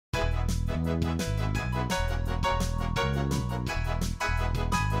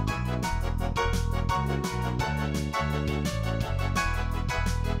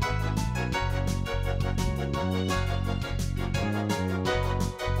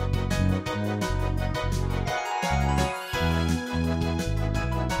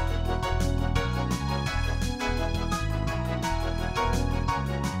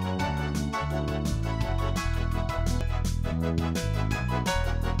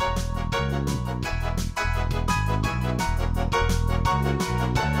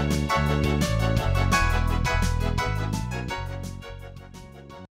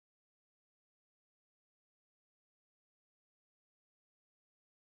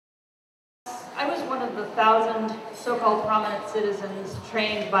I was one of the 1,000 so-called prominent citizens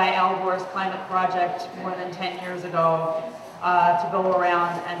trained by Al Gore's climate project more than 10 years ago to go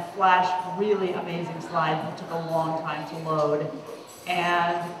around and flash really amazing slides that took a long time to load.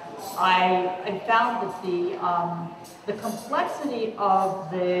 And I found that the complexity of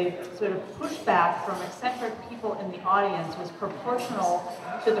the sort of pushback from eccentric people in the audience was proportional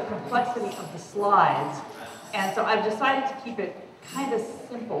to the complexity of the slides. And so I've decided to keep it kind of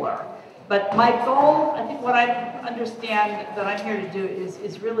simpler. But my goal, I think what I understand that I'm here to do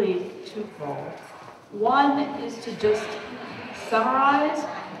is really twofold. One is to just summarize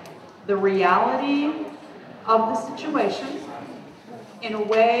the reality of the situation in a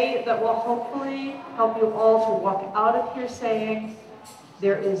way that will hopefully help you all to walk out of here saying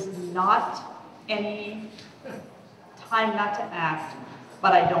there is not any time not to act,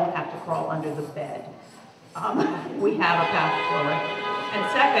 but I don't have to crawl under the bed. We have a path forward. And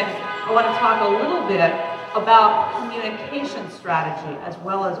second, I want to talk a little bit about communication strategy as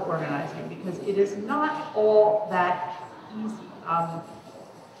well as organizing, because it is not all that easy.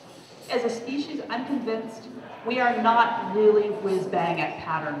 As a species, I'm convinced we are not really whiz-bang at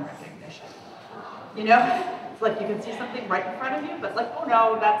pattern recognition. You know, it's like you can see something right in front of you, but like, oh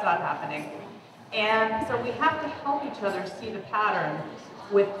no, that's not happening. And so we have to help each other see the pattern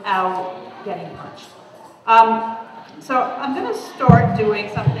without getting punched. So I'm going to start doing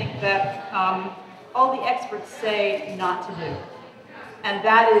something that all the experts say not to do. And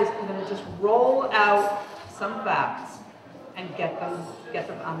that is, I'm going to just roll out some facts and get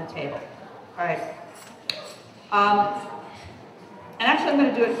them on the table. All right. And actually, I'm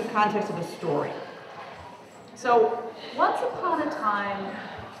going to do it in the context of a story. So once upon a time,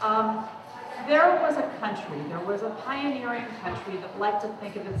 there was a country, there was a pioneering country that liked to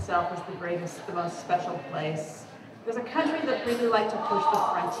think of itself as the greatest, the most special place. There's a country that really liked to push the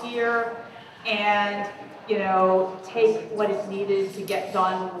frontier and, you know, take what it needed to get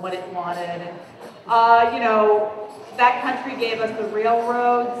done what it wanted. And, you know, that country gave us the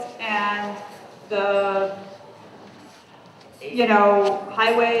railroads and the, you know,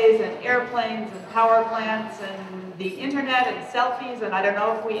 highways and airplanes and power plants and the internet and selfies, and I don't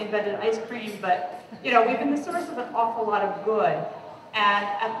know if we invented ice cream, but, you know, we've been the source of an awful lot of good. And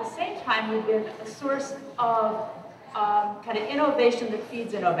at the same time, we've been a source of kind of innovation that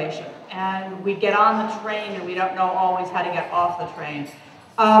feeds innovation. And we get on the train and we don't know always how to get off the train.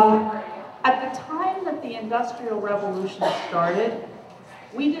 At the time that the Industrial Revolution started,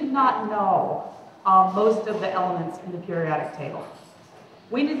 we did not know most of the elements in the periodic table.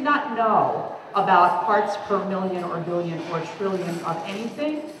 We did not know about parts per million or billion or trillion of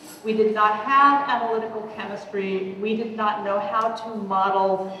anything. We did not have analytical chemistry. We did not know how to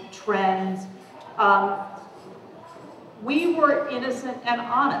model trends. We were innocent and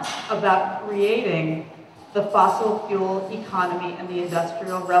honest about creating the fossil fuel economy and the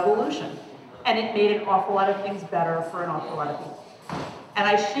Industrial Revolution. And it made an awful lot of things better for an awful lot of people. And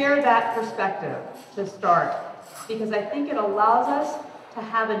I share that perspective to start because I think it allows us to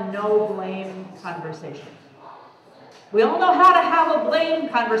have a no-blame conversation. We all know how to have a blame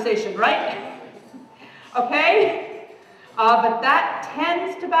conversation, right? Okay? But that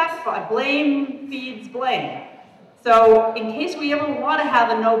tends to backfire. Blame feeds blame. So in case we ever want to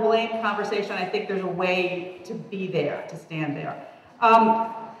have a no-blame conversation, I think there's a way to be there, to stand there.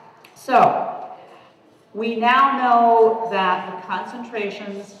 So we now know that the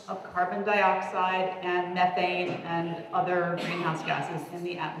concentrations of carbon dioxide and methane and other greenhouse gases in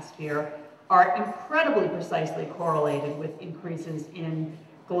the atmosphere are incredibly precisely correlated with increases in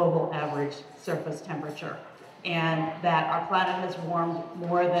global average surface temperature, and that our planet has warmed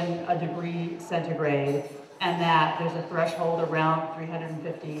more than a degree centigrade, and that there's a threshold around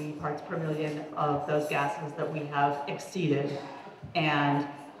 350 parts per million of those gases that we have exceeded, and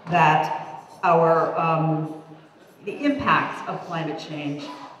that our the impacts of climate change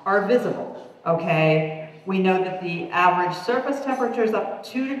are visible, okay? We know that the average surface temperature is up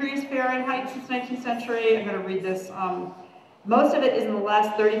 2 degrees Fahrenheit since the 19th century. I'm going to read this. Most of it is in the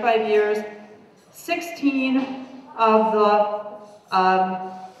last 35 years. 16 of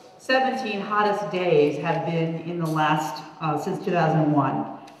the 17 hottest days have been in the last, since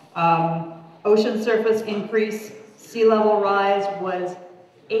 2001. Ocean surface increase, sea level rise was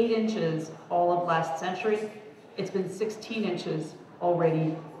 8 inches all of last century. It's been 16 inches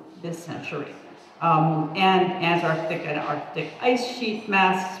already this century. And Antarctic and Arctic ice sheet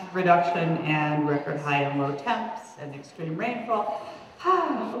mass reduction and record high and low temps and extreme rainfall.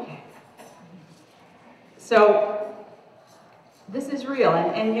 Okay. So this is real,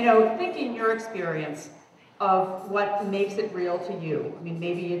 and you know, thinking your experience of what makes it real to you. I mean,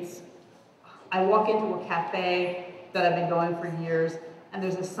 maybe it's, I walk into a cafe that I've been going for years, and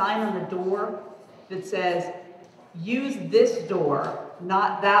there's a sign on the door that says, use this door,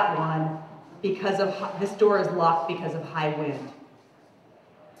 not that one, because of, this door is locked because of high wind.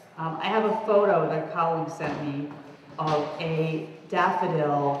 I have a photo that a colleague sent me of a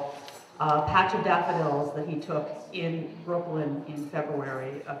daffodil, patch of daffodils that he took in Brooklyn in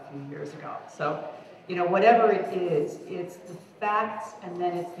February a few years ago. So, you know, whatever it is, it's the facts and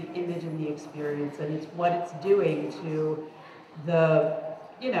then it's the image and the experience, and it's what it's doing to the,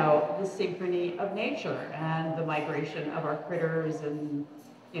 you know, the synchrony of nature and the migration of our critters, and,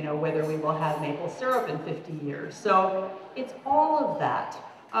 you know, whether we will have maple syrup in 50 years. So it's all of that.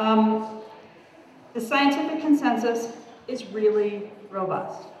 The scientific consensus is really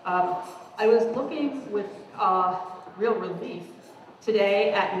robust. I was looking with real relief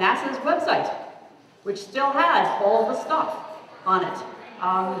today at NASA's website, which still has all the stuff on it.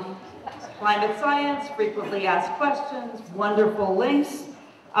 Climate science, frequently asked questions, wonderful links.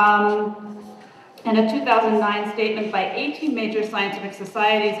 And a 2009 statement by 18 major scientific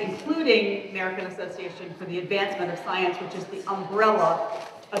societies, including American Association for the Advancement of Science, which is the umbrella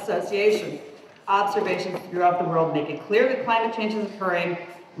association. Observations throughout the world make it clear that climate change is occurring.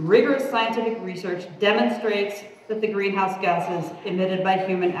 Rigorous scientific research demonstrates that the greenhouse gases emitted by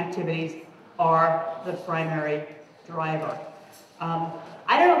human activities are the primary driver.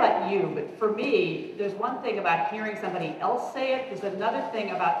 I don't know about you, but for me, there's one thing about hearing somebody else say it, there's another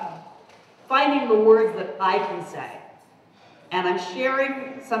thing about finding the words that I can say. And I'm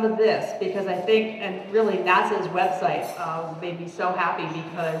sharing some of this because I think, and really NASA's website made me so happy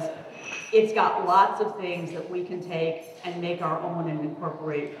because it's got lots of things that we can take and make our own and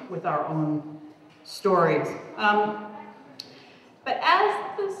incorporate with our own stories. But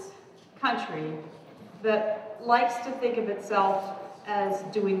as this country that likes to think of itself as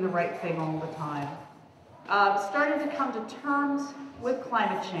doing the right thing all the time, started to come to terms with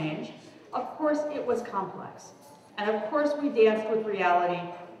climate change, of course it was complex. And of course we danced with reality.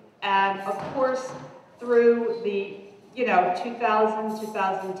 And of course through the 2000s,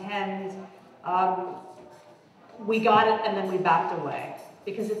 2010s, we got it and then we backed away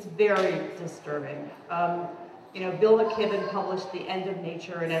because it's very disturbing. Bill McKibben published The End of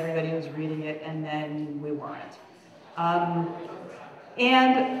Nature and everybody was reading it and then we weren't. And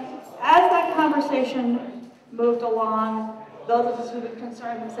as that conversation moved along, those of us who've been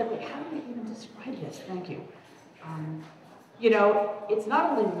concerned have said, well, how do we even describe this? Thank you. It's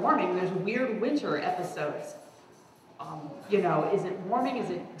not only warming, there's weird winter episodes. Is it warming, is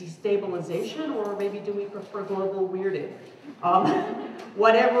it destabilization, or maybe do we prefer global weirding?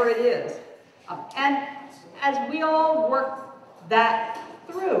 Whatever it is. And as we all worked that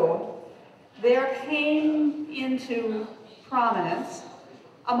through, there came into prominence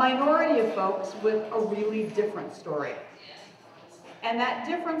a minority of folks with a really different story. And that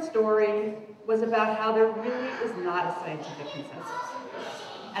different story was about how there really is not a scientific consensus.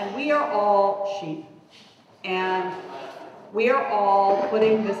 And we are all sheep. And we are all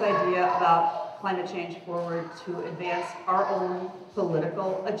putting this idea about climate change forward to advance our own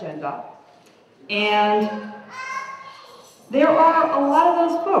political agenda. And there are a lot of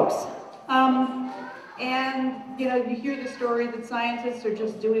those folks. You hear the story that scientists are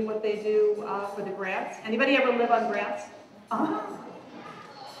just doing what they do for the grants. Anybody ever live on grants?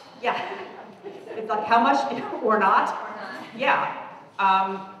 Yeah. It's like how much or not? Yeah.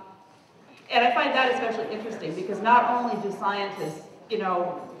 And I find that especially interesting because not only do scientists,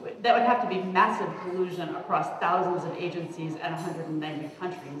 that would have to be massive collusion across thousands of agencies and 190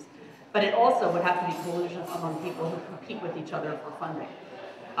 countries, but it also would have to be collusion among people who compete with each other for funding.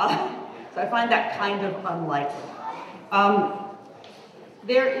 So I find that kind of unlikely.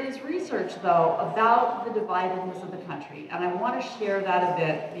 There is research, though, about the dividedness of the country, and I want to share that a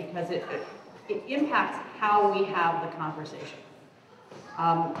bit because it impacts how we have the conversation.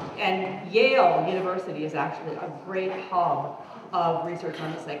 And Yale University is actually a great hub of research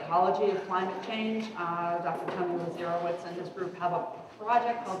on the psychology of climate change. Dr. Tony Lazarowitz and his group have a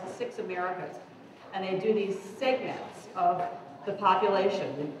project called the Six Americas, and they do these segments of the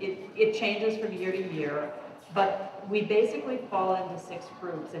population. It changes from year to year, but we basically fall into 6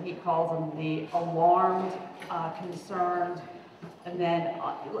 groups, and he calls them the alarmed, concerned, and then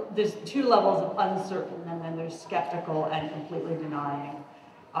there's 2 levels of uncertain, and then there's skeptical and completely denying.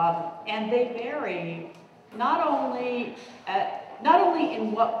 And they vary not only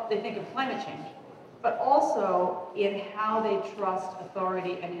in what they think of climate change, but also in how they trust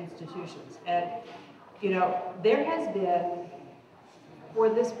authority and institutions. And, you know, there has been, for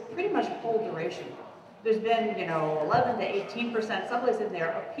this pretty much whole duration, there's been, you know, 11 to 18%, someplace in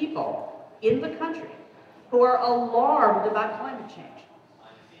there, of people in the country who are alarmed about climate change.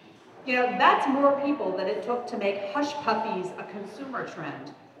 You know, that's more people than it took to make hush puppies a consumer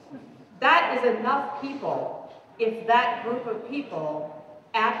trend. That is enough people, if that group of people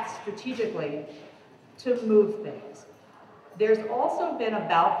acts strategically to move things. There's also been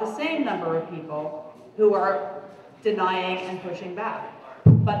about the same number of people who are denying and pushing back.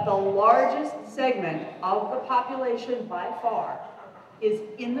 But the largest segment of the population by far is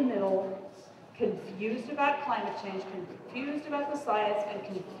in the middle, confused about climate change, confused about the science, and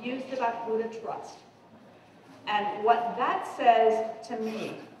confused about who to trust. And what that says to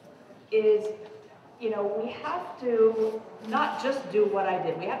me is, you know, we have to not just do what I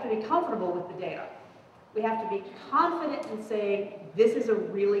did. We have to be comfortable with the data. We have to be confident in saying, this is a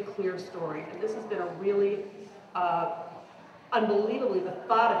really clear story, and this has been a really unbelievably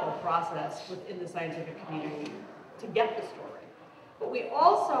methodical process within the scientific community to get the story. But we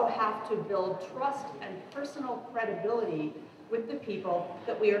also have to build trust and personal credibility with the people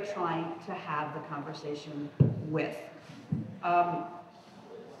that we are trying to have the conversation with.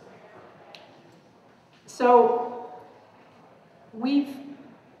 So we've,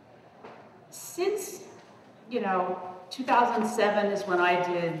 since, you know, 2007 is when I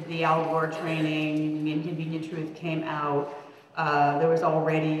did the Al Gore training, The Inconvenient Truth came out. There was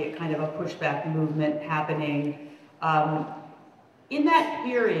already kind of a pushback movement happening. In that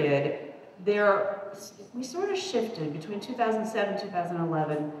period, we sort of shifted between 2007 and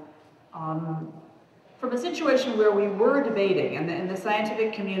 2011 from a situation where we were debating, and the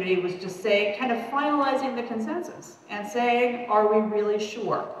scientific community was just saying, kind of finalizing the consensus and saying, are we really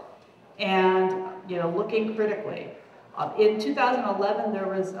sure? And, you know, looking critically. In 2011, there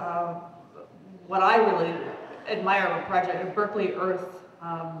was what I really admire, a project, a Berkeley Earth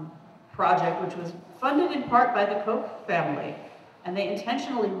project, which was funded in part by the Koch family. And they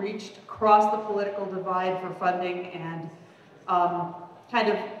intentionally reached across the political divide for funding and kind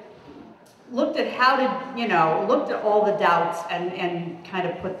of looked at how to, you know, looked at all the doubts and kind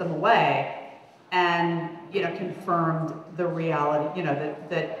of put them away and, you know, confirmed the reality, you know,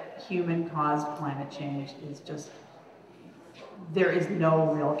 that human-caused climate change is just, there is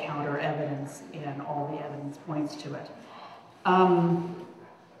no real counter evidence, and all the evidence points to it.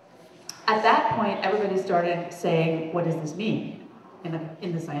 At that point, everybody started saying, what does this mean?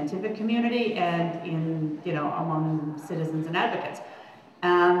 In the scientific community and in, you know, among citizens and advocates.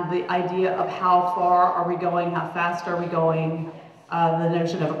 And the idea of how far are we going, how fast are we going, the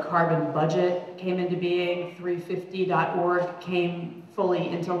notion of a carbon budget came into being. 350.org came fully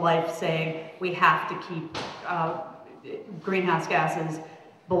into life, saying we have to keep greenhouse gases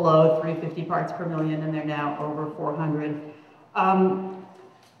below 350 parts per million, and they're now over 400.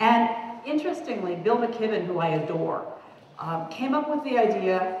 And interestingly, Bill McKibben, who I adore, came up with the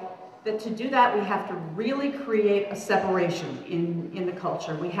idea that to do that, we have to really create a separation in the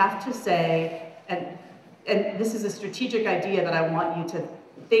culture. We have to say, and this is a strategic idea that I want you to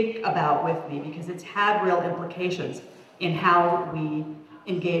think about with me, because it's had real implications in how we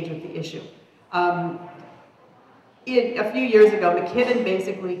engage with the issue. A few years ago, McKibben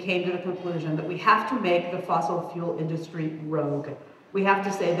basically came to the conclusion that we have to make the fossil fuel industry rogue. We have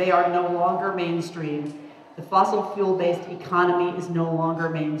to say they are no longer mainstream. The fossil fuel-based economy is no longer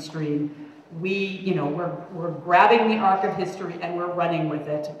mainstream. We're grabbing the arc of history and we're running with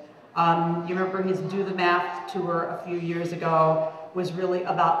it. You remember his Do the Math tour a few years ago was really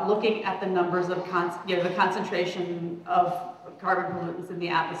about looking at the numbers of the concentration of carbon pollutants in the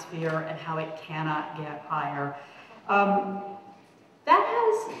atmosphere and how it cannot get higher. That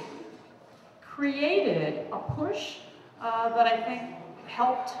has created a push that I think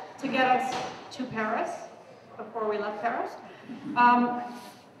helped to get us to Paris before we left Paris.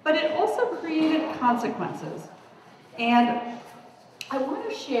 But it also created consequences. And I want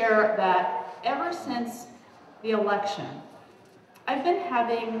to share that ever since the election, I've been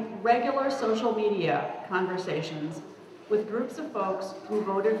having regular social media conversations with groups of folks who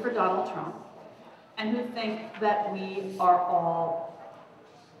voted for Donald Trump and who think that we are all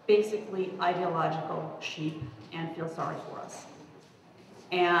basically ideological sheep and feel sorry for us.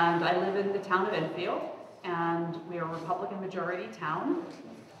 And I live in the town of Enfield, and we are a Republican majority town.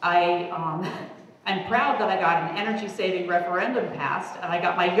 I'm proud that I got an energy-saving referendum passed, and I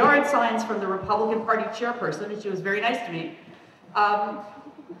got my yard signs from the Republican Party chairperson, and she was very nice to me.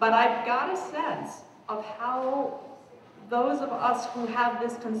 But I've got a sense of how those of us who have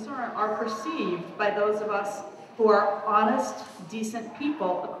this concern are perceived by those of us who are honest, decent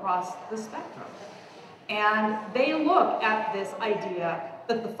people across the spectrum. And they look at this idea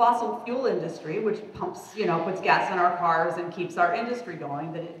that the fossil fuel industry, which pumps, puts gas in our cars and keeps our industry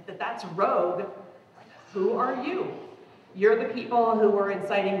going, that's rogue. Who are you? You're the people who were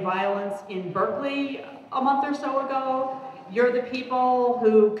inciting violence in Berkeley a month or so ago. You're the people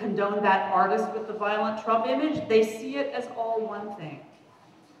who condone that artist with the violent Trump image. They see it as all one thing.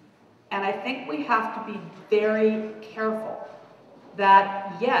 And I think we have to be very careful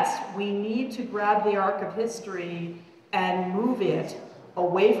that, yes, we need to grab the arc of history and move it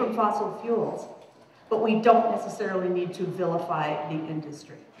away from fossil fuels, but we don't necessarily need to vilify the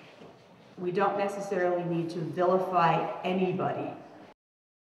industry. We don't necessarily need to vilify anybody.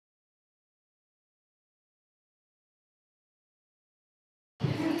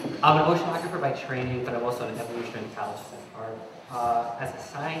 I'm an oceanographer by training, but I'm also an evolutionary biologist at heart. As a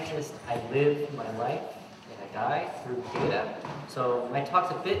scientist, I live my life and I die through data. So my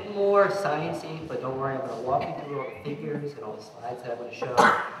talk's a bit more sciencey, but don't worry, I'm going to walk you through all the figures and all the slides that I'm going to show.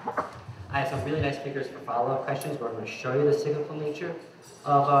 I have some really nice figures for follow-up questions where I'm going to show you the cyclical nature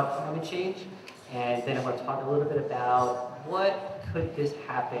of climate change. And then I'm going to talk a little bit about what could this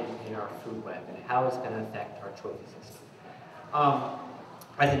happen in our food web and how it's going to affect our trophy system.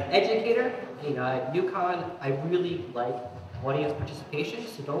 As an educator, at UConn, I really like audience participation,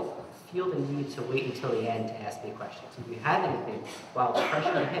 so don't feel the need to wait until the end to ask me questions. If you have anything while it's fresh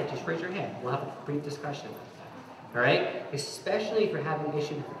in your head, just raise your hand. We'll have a brief discussion about that. All right? Especially if you're having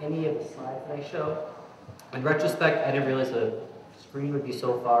issues with any of the slides that I show. In retrospect, I didn't realize the screen would be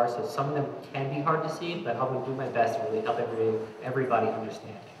so far, so some of them can be hard to see, but I'm going to do my best to really help everybody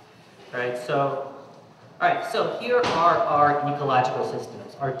understand. All right, so here are our ecological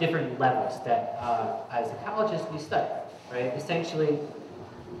systems, our different levels that, as ecologists, we study, right? Essentially,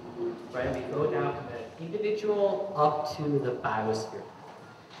 right, we go down from the individual up to the biosphere.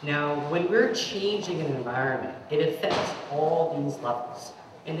 Now, when we're changing an environment, it affects all these levels.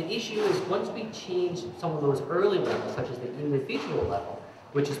 And the issue is, once we change some of those early levels, such as the individual level,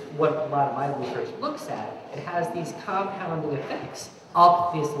 which is what a lot of my research looks at, it has these compounding effects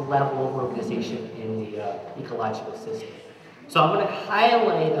up this level of organization in the ecological system. So I'm going to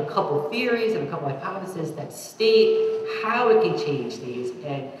highlight a couple theories and a couple hypotheses that state how it can change these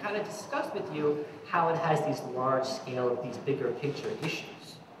and kind of discuss with you how it has these large scale, these bigger picture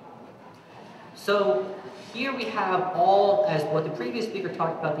issues. So here we have all, as what the previous speaker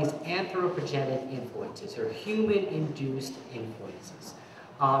talked about, these anthropogenic influences or human-induced influences.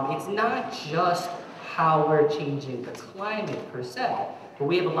 It's not just how we're changing the climate per se, but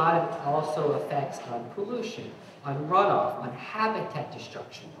we have a lot of also effects on pollution, on runoff, on habitat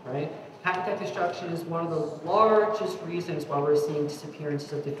destruction, right? Habitat destruction is one of the largest reasons why we're seeing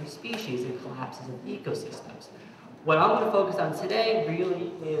disappearances of different species and collapses of ecosystems. What I'm going to focus on today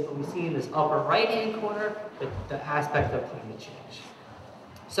really is what we see in this upper right-hand corner, the aspect of climate change.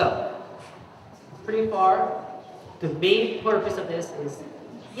 So, pretty far, the main purpose of this is,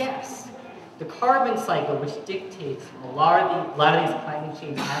 yes, the carbon cycle, which dictates a lot of these climate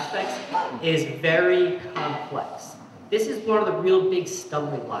change aspects, is very complex. This is one of the real big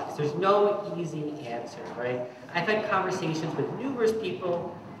stumbling blocks. There's no easy answer, right? I've had conversations with numerous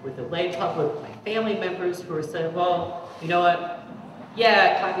people, with the lay public, my family members, who are saying, well, you know what?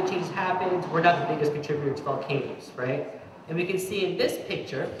 Yeah, climate change happens. We're not the biggest contributor to volcanoes, right? And we can see in this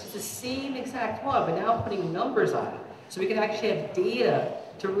picture, it's the same exact one, but now putting numbers on it. So we can actually have data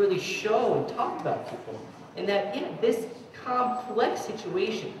to really show and talk about people. And that, yeah, this complex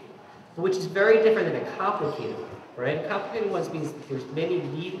situation, which is very different than a complicated one, right? A complicated one means that there's many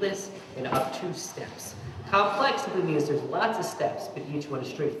needless and obtuse steps. Complex simply means there's lots of steps, but each one is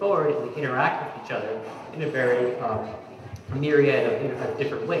straightforward and they interact with each other in a very myriad of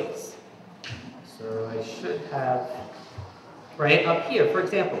different ways. So I should have, right up here, for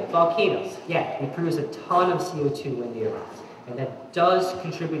example, volcanoes. Yeah, we produce a ton of CO2 when they erupt, and that does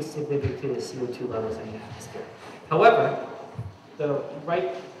contribute significantly to the CO2 levels in the atmosphere. However,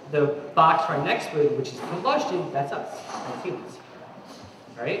 the box right next to it, which is combustion, that's us, that's humans.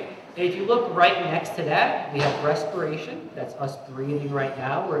 right? And if you look right next to that, we have respiration. That's us breathing right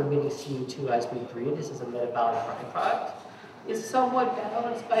now. We're emitting CO2 as we breathe. This is a metabolic byproduct. It's somewhat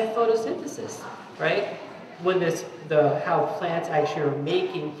balanced by photosynthesis, right? When how plants actually are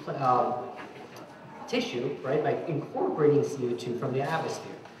making tissue, right, by incorporating CO2 from the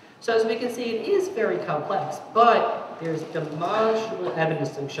atmosphere. So as we can see, it is very complex, but there's demonstrable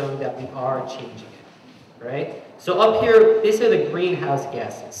evidence showing that we are changing it, right? So up here, these are the greenhouse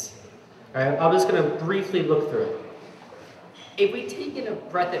gases. All right, I'm just going to briefly look through it. If we take in a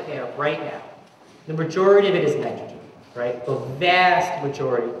breath of air right now, the majority of it is nitrogen, right? The vast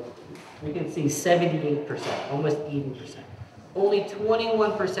majority, we can see 78%, almost 80%. Only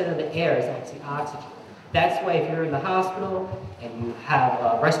 21% of the air is actually oxygen. That's why if you're in the hospital and you have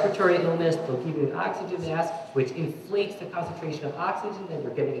a respiratory illness, they'll give you an oxygen mask, which inflates the concentration of oxygen that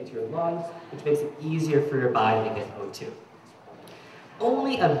you're getting into your lungs, which makes it easier for your body to get O2.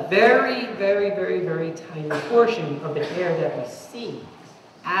 Only a very, very, very, very tiny portion of the air that we see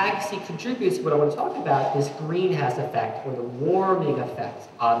actually contributes to what I want to talk about, this greenhouse effect or the warming effect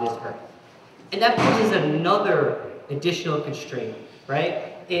on this Earth. And that poses another additional constraint,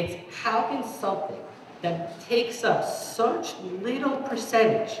 right? It's how can something that takes up such little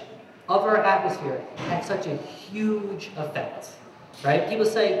percentage of our atmosphere have such a huge effect, right? People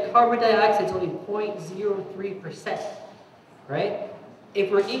say carbon dioxide is only 0.03%, right? If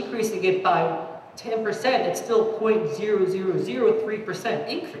we're increasing it by 10%, it's still 0.0003%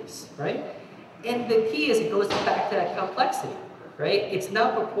 increase, right? And the key is it goes back to that complexity, right? It's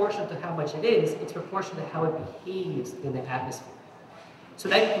not proportional to how much it is, it's proportional to how it behaves in the atmosphere. So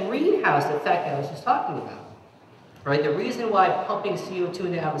that greenhouse effect that I was just talking about, right? The reason why pumping CO2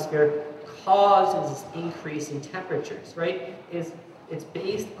 in the atmosphere causes this increase in temperatures, right? Is it's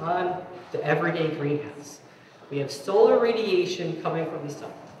based on the everyday greenhouse. We have solar radiation coming from the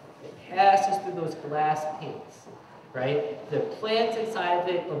sun. It passes through those glass panes, right? The plants inside of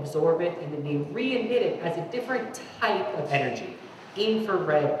it absorb it and then they re-emit it as a different type of energy,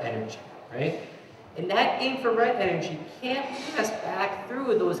 infrared energy, right? And that infrared energy can't pass back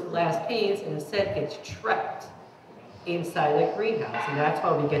through those glass panes and instead gets trapped inside the greenhouse. And that's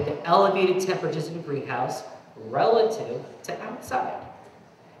why we get the elevated temperatures in the greenhouse relative to outside.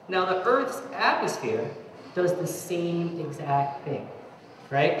 Now the Earth's atmosphere does the same exact thing,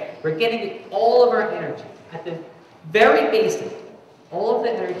 right? We're getting all of our energy. At the very basic, all of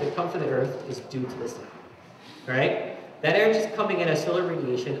the energy that comes from the Earth is due to the sun, right? That energy is coming in as solar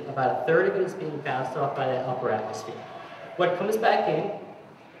radiation. About a third of it is being bounced off by the upper atmosphere. What comes back in, a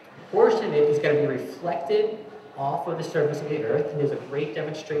portion of it is going to be reflected off of the surface of the Earth. And there's a great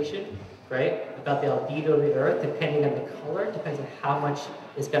demonstration, right, about the albedo of the Earth. Depending on the color, depends on how much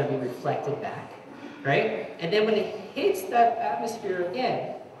is going to be reflected back, right? And then when it hits that atmosphere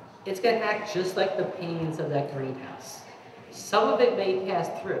again, it's going to act just like the panes of that greenhouse. Some of it may pass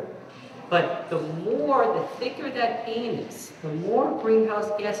through. But the thicker that pane is, the more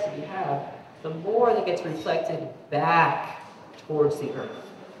greenhouse gas that you have, the more that gets reflected back towards the Earth,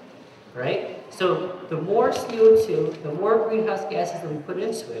 right? So the more CO2, the more greenhouse gases that we put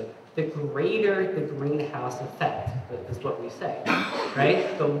into it, the greater the greenhouse effect, is what we say,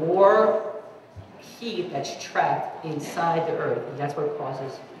 right? The more heat that's trapped inside the Earth, and that's what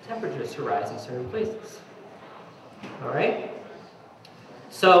causes temperatures to rise in certain places, all right?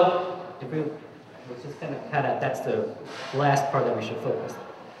 So, let's just kind of that's the last part that we should focus on.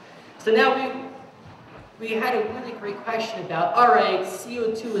 So now we had a really great question about, all right,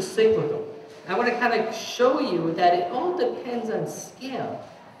 CO2 is cyclical. I want to kind of show you that it all depends on scale.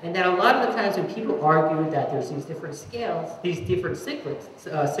 And that a lot of the times when people argue that there's these different scales, these different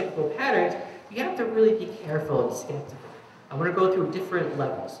cyclical patterns, you have to really be careful and skeptical. I'm going to go through different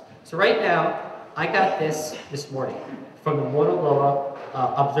levels. So right now, I got this morning from the Mauna Loa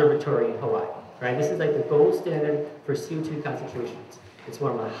Observatory in Hawaii, right? This is like the gold standard for CO2 concentrations. It's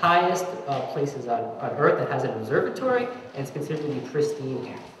one of the highest places on Earth that has an observatory, and it's considered to be pristine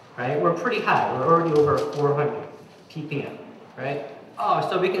air, right? We're pretty high. We're already over 400 ppm, right? Oh,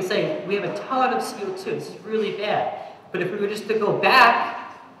 so we can say we have a ton of CO2. This is really bad. But if we were just to go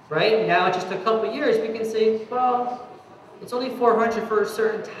back, right, now just a couple of years, we can say, well, it's only 400 for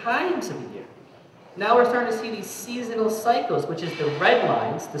certain times of the year. Now we're starting to see these seasonal cycles, which is the red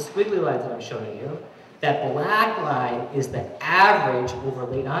lines, the squiggly lines that I'm showing you. That black line is the average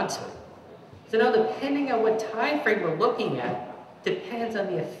overlaid onto it. So now depending on what time frame we're looking at, depends on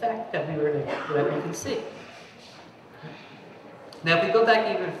the effect that we can see. Now if we go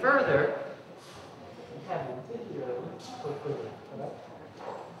back even further, we have a video.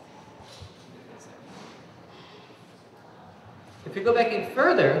 If If we go back in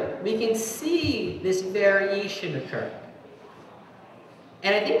further, we can see this variation occur.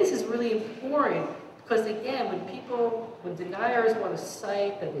 And I think this is really important because, again, when deniers want to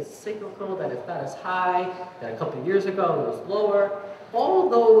cite that it's cyclical, that it's not as high, that a couple of years ago it was lower, all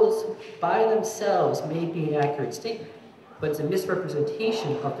those by themselves may be an accurate statement, but it's a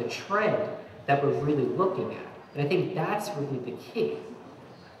misrepresentation of the trend that we're really looking at. And I think that's really the key.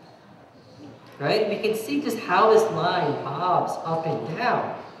 Right? We can see just how this line bobs up and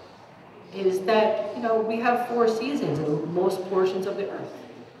down. Is that, we have 4 seasons in most portions of the earth.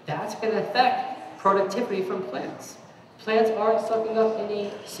 That's going to affect productivity from plants. Plants aren't sucking up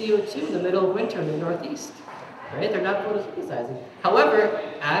any CO2 in the middle of winter in the Northeast. Right? They're not photosynthesizing. However,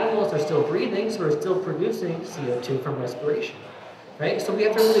 animals are still breathing, so we're still producing CO2 from respiration. Right? So we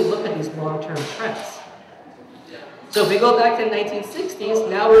have to really look at these long-term trends. So if we go back to the 1960s,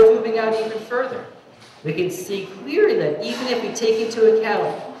 now we're moving out even further. We can see clearly that even if we take into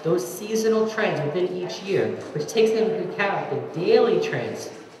account those seasonal trends within each year, which takes into account the daily trends,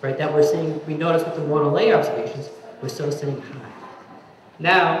 right, that we're seeing, we notice with the monolay observations, we're still staying high.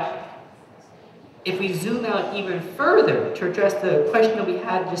 Now, if we zoom out even further to address the question that we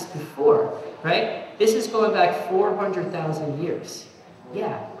had just before, right, this is going back 400,000 years.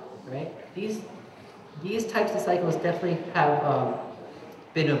 Yeah, right? These types of cycles definitely have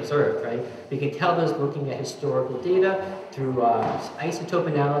been observed, right? We can tell those looking at historical data through isotope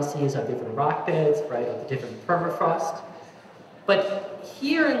analyses of different rock beds, right, of the different permafrost. But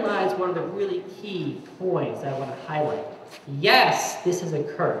herein lies one of the really key points that I want to highlight. Yes, this has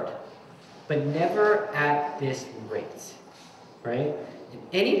occurred, but never at this rate, right? And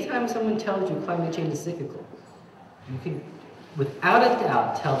anytime someone tells you climate change is cyclical, you can, without a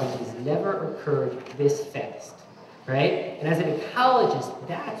doubt, tell them it has never occurred this fast, right? And as an ecologist,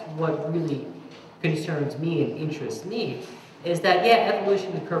 that's what really concerns me and interests me, is that, yeah,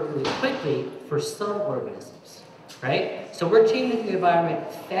 evolution occurred really quickly for some organisms, right? So we're changing the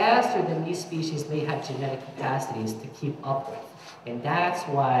environment faster than these species may have genetic capacities to keep up with. And that's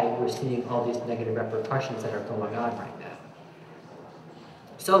why we're seeing all these negative repercussions that are going on right now.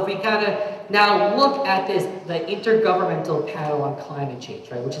 So if we kind of now look at this, the Intergovernmental Panel on Climate Change,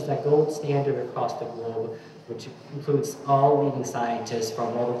 right, which is that gold standard across the globe, which includes all leading scientists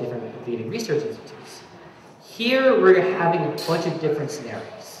from all the different leading research institutes. Here we're having a bunch of different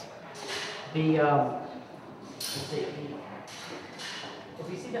scenarios. If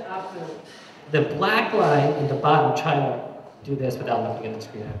you see the black line in the bottom, trying to do this without looking at the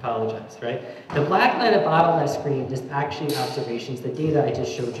screen, I apologize, right? The black line at the bottom of that screen is actually observations, the data I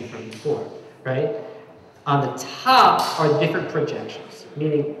just showed you from before, right? On the top are different projections,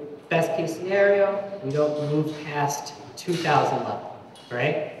 meaning best case scenario, we don't move past 2000 level,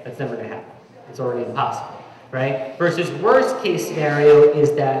 right? That's never gonna happen. It's already impossible, right? Versus worst case scenario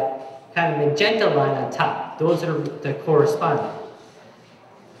is that kind of magenta line on top. Those are the corresponding.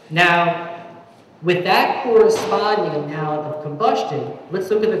 Now, with that corresponding amount of combustion, let's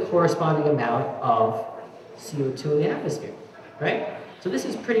look at the corresponding amount of CO2 in the atmosphere, right? So this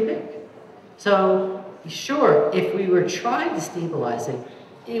is pretty big. So sure, if we were trying to stabilize it,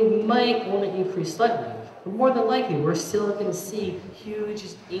 it might only increase slightly. But more than likely, we're still going to see huge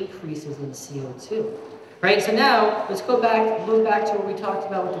increases in CO2, right? So now, let's move back to what we talked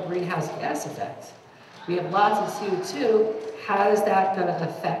about with the greenhouse gas effect. We have lots of CO2. How is that going to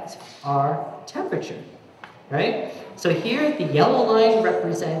affect our temperature, right? So here, the yellow line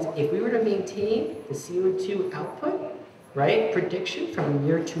represents if we were to maintain the CO2 output, right, prediction from the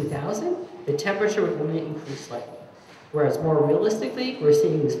year 2000, the temperature would only increase slightly. Whereas more realistically, we're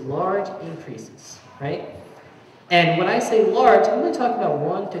seeing these large increases, right? And when I say large, I'm only talking about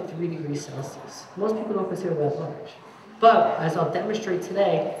 1 to 3 degrees Celsius. Most people don't consider that large. But as I'll demonstrate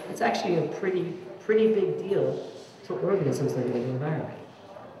today, it's actually a pretty big deal to organisms living in the environment,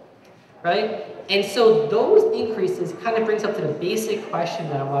 right? And so those increases kind of brings up to the basic question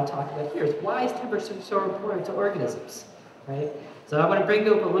that I want to talk about here is why is temperature so important to organisms, right? So I want to bring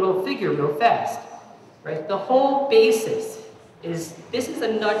up a little figure real fast, right? The whole basis is, this is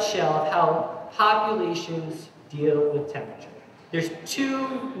a nutshell of how populations deal with temperature. There's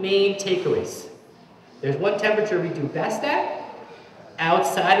 2 main takeaways. There's one temperature we do best at.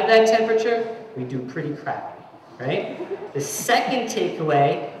 Outside of that temperature, we do pretty crappy, right? The second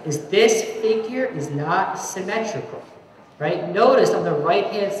takeaway is this figure is not symmetrical, right? Notice on the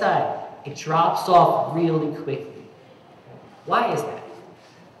right-hand side, it drops off really quickly. Why is that?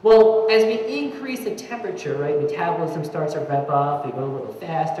 Well, as we increase the temperature, right, metabolism starts to rev up, we go a little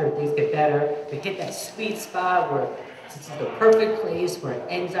faster, things get better, we hit that sweet spot where This is the perfect place where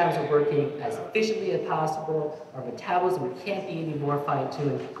enzymes are working as efficiently as possible, our metabolism can't be any more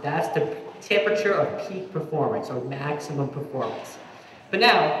fine-tuned. That's the temperature of peak performance, or maximum performance. But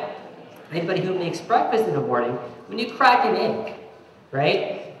now, anybody who makes breakfast in the morning, when you crack an egg,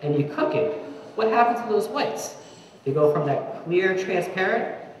 right, and you cook it, what happens to those whites? They go from that clear,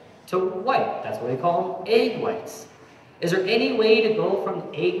 transparent to white. That's what we call them, egg whites. Is there any way to go from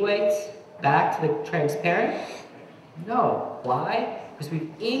egg whites back to the transparent? No. Why? Because we've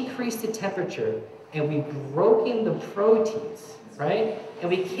increased the temperature and we've broken the proteins, right? And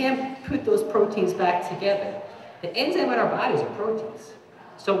we can't put those proteins back together. The enzyme in our bodies are proteins.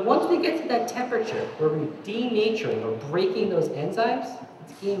 So once we get to that temperature where we're denaturing or breaking those enzymes,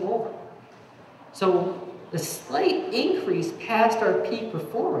 it's game over. So the slight increase past our peak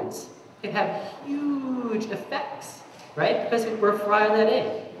performance can have huge effects, right? Because we're frying that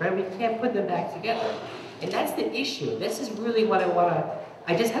egg, right? We can't put them back together. And that's the issue. This is really what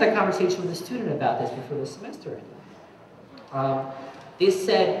I just had a conversation with a student about this before the semester ended. They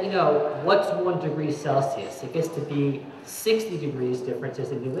said, you know, what's 1 degree Celsius? It gets to be 60 degrees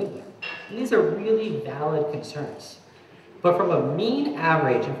differences in New England. And these are really valid concerns. But from a mean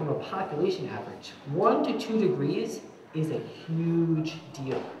average and from a population average, 1 to 2 degrees is a huge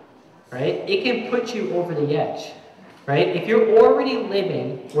deal, right? It can put you over the edge, right? If you're already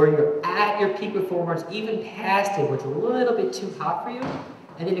living where you're at your peak performance, even past it, where it's a little bit too hot for you,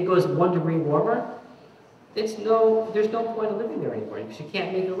 and then it goes 1 degree warmer, there's no point in living there anymore because you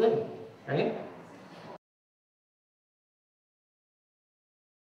can't make a living, right?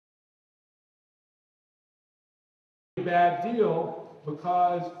 Bad deal,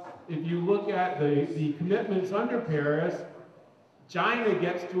 because if you look at the commitments under Paris, China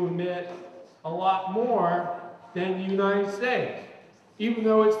gets to emit a lot more than the United States, even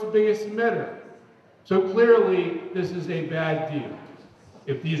though it's the biggest emitter. So clearly, this is a bad deal,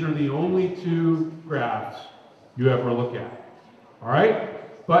 if these are the only 2 graphs you ever look at. All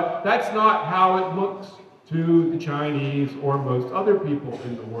right? But that's not how it looks to the Chinese or most other people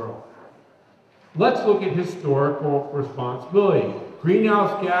in the world. Let's look at historical responsibility.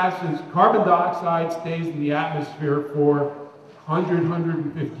 Greenhouse gases, carbon dioxide stays in the atmosphere for 100,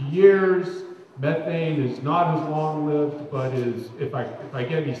 150 years. Methane is not as long-lived, but is, if I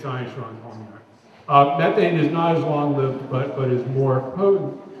get any science wrong, tell me that. Methane is not as long-lived, but is more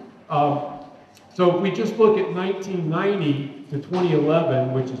potent. So if we just look at 1990 to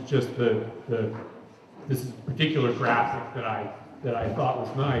 2011, which is just this is a particular graphic that I thought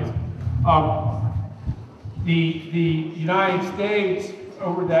was nice. The United States,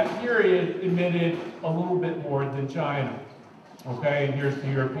 over that period, emitted a little bit more than China. Okay, and here's the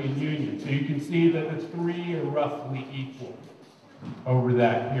European Union. So you can see that the 3 are roughly equal over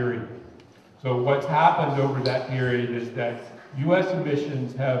that period. So what's happened over that period is that US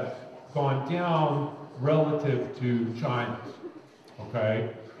emissions have gone down relative to China's. Okay?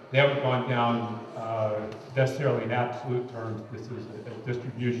 They haven't gone down necessarily in absolute terms. This is a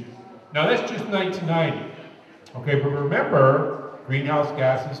distribution. Now that's just 1990. Okay, but remember, greenhouse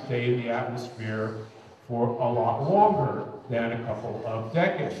gases stay in the atmosphere for a lot longer than a couple of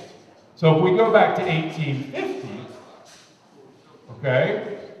decades. So if we go back to 1850,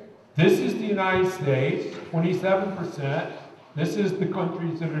 okay, this is the United States, 27%. This is the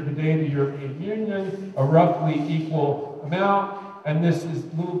countries that are today the European Union, a roughly equal amount. And this is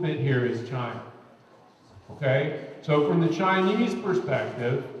a little bit here is China. Okay? So from the Chinese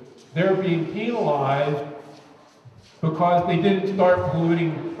perspective, they're being penalized because they didn't start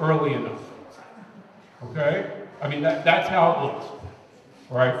polluting early enough. Okay? I mean, that's how it looks.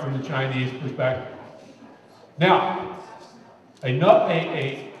 All right, from the Chinese perspective. Now,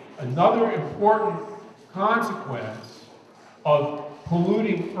 another important consequence of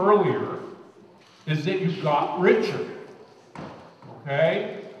polluting earlier is that you got richer.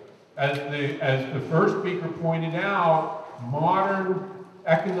 Okay? As the first speaker pointed out, modern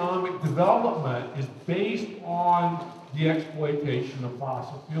economic development is based on the exploitation of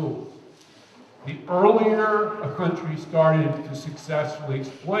fossil fuels. The earlier a country started to successfully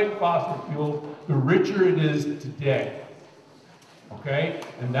exploit fossil fuels, the richer it is today. Okay?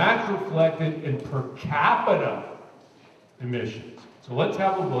 And that's reflected in per capita emissions. So let's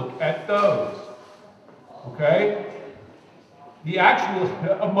have a look at those. Okay? The actual,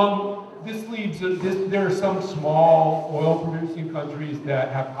 there are some small oil-producing countries that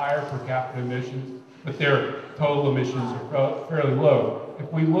have higher per capita emissions, but their total emissions are fairly low.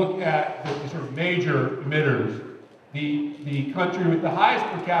 If we look at the sort of major emitters, the country with the highest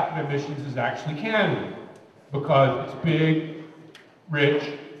per capita emissions is actually Canada, because it's big, rich,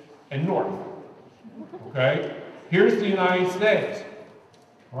 and north. Okay? Here's the United States,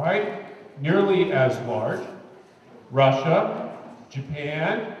 all right? Nearly as large. Russia,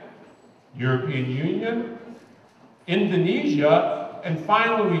 Japan, European Union, Indonesia, and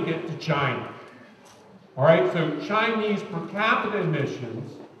finally we get to China. All right, so Chinese per capita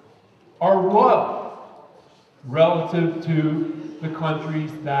emissions are low relative to the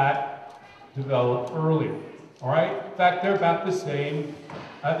countries that developed earlier. All right, in fact, they're about the same.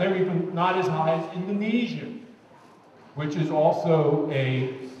 They're even not as high as Indonesia, which is also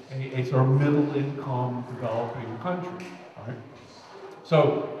a sort of middle-income developing country. All right?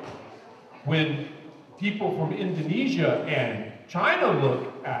 So when people from Indonesia and China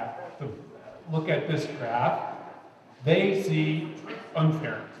look at this graph, they see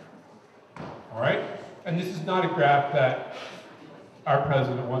unfairness. All right? And this is not a graph that our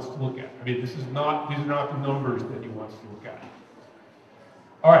president wants to look at. I mean, these are not the numbers that he wants to look at.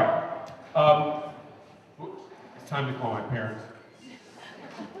 All right. It's time to call my parents.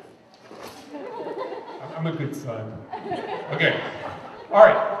 I'm a good son. Okay. All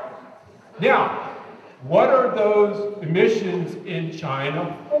right. Now, what are those emissions in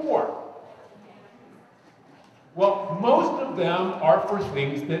China for? Well, most of them are for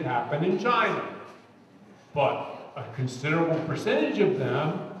things that happen in China, but a considerable percentage of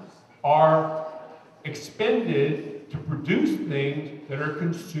them are expended to produce things that are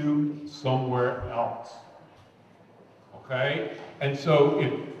consumed somewhere else. Okay? And so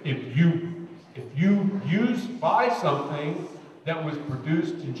if you buy something that was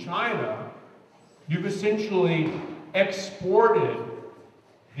produced in China, you've essentially exported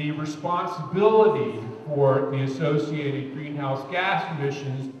the responsibility for the associated greenhouse gas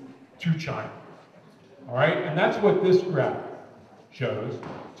emissions to China. All right, and that's what this graph shows.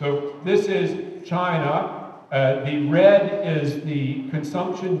 So this is China. The red is the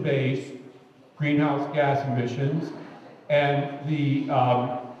consumption-based greenhouse gas emissions, and the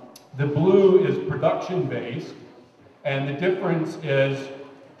blue is production-based, and the difference is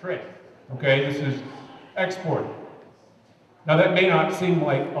trade. Okay, this is exported. Now that may not seem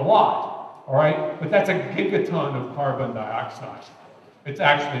like a lot, all right, but that's a gigaton of carbon dioxide. It's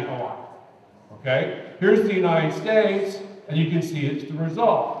actually a lot. Okay, here's the United States, and you can see it's the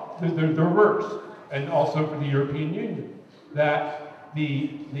result, the reverse, and also for the European Union, that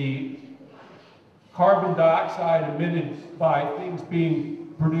the carbon dioxide emitted by things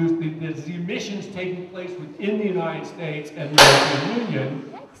being produced, the emissions taking place within the United States and the European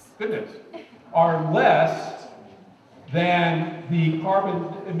Union, goodness, are less than the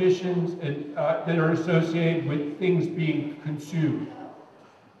carbon emissions that are associated with things being consumed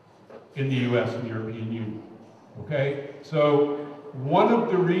in the US and European Union. Okay? So one of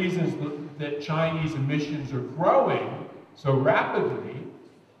the reasons that Chinese emissions are growing so rapidly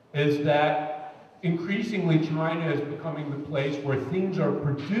is that increasingly China is becoming the place where things are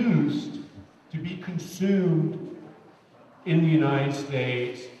produced to be consumed in the United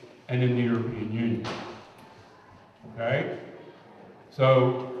States and in the European Union. Okay?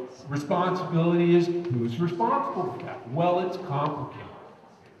 So responsibility is, who's responsible for that? Well, it's complicated.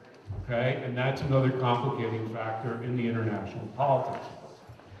 Okay? And that's another complicating factor in the international politics.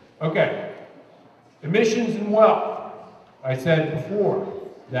 Okay. Emissions and wealth. I said before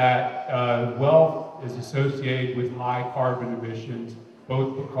that wealth is associated with high carbon emissions,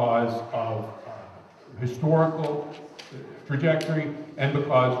 both because of historical trajectory and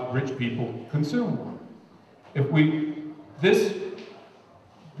because rich people consume more. If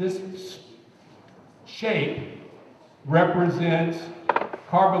this shape represents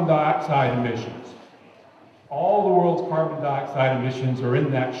carbon dioxide emissions. All the world's carbon dioxide emissions are in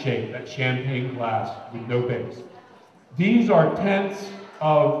that shape, that champagne glass with no base. These are tenths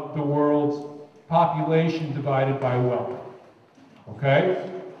of the world's population divided by wealth. Okay?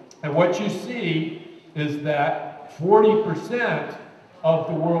 And what you see is that 40% of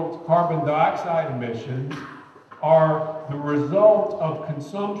the world's carbon dioxide emissions are the result of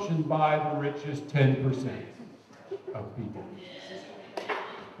consumption by the richest 10% of people.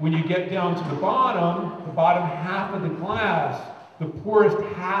 When you get down to the bottom half of the glass, the poorest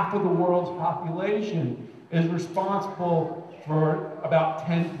half of the world's population is responsible for about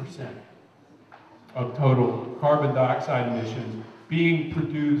 10% of total carbon dioxide emissions being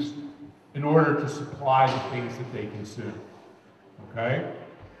produced in order to supply the things that they consume. Okay?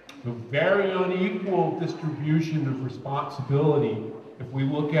 So very unequal distribution of responsibility if we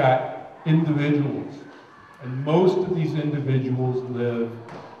look at individuals. And most of these individuals live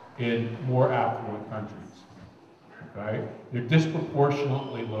in more affluent countries. Okay? They're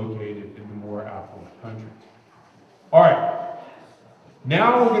disproportionately located in the more affluent countries. All right.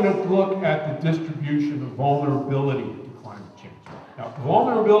 Now we're going to look at the distribution of vulnerability to climate change. Now,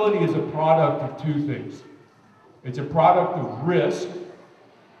 vulnerability is a product of two things. It's a product of risk,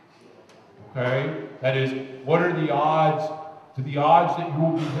 okay? That is, what are the odds? Do the odds that you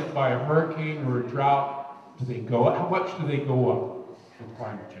will be hit by a hurricane or a drought, do they go up? How much do they go up with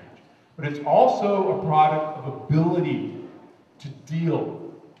climate change? But it's also a product of ability to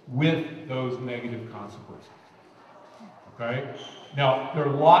deal with those negative consequences, okay? Now, there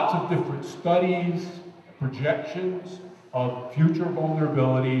are lots of different studies, projections of future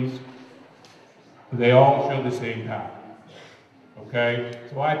vulnerabilities. They all show the same pattern, okay?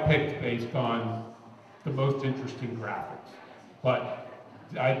 So I picked based on the most interesting graphics, but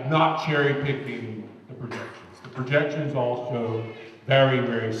I'm not cherry picking the projections. The projections all show very,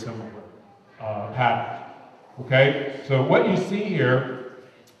 very similar patterns, okay? So what you see here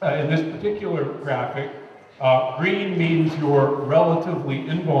in this particular graphic, green means you're relatively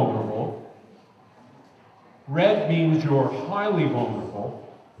invulnerable, red means you're highly vulnerable,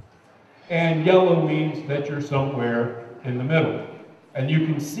 and yellow means that you're somewhere in the middle. And you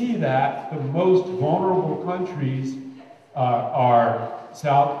can see that the most vulnerable countries are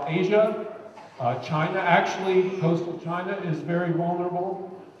South Asia, China. Actually, coastal China is very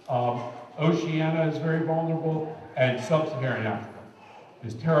vulnerable. Oceania is very vulnerable, and sub-Saharan Africa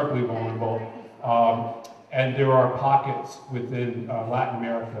is terribly vulnerable. And there are pockets within Latin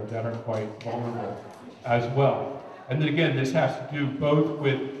America that are quite vulnerable as well. And then again, this has to do both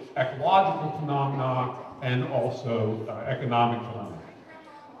with ecological phenomena and also economic phenomena.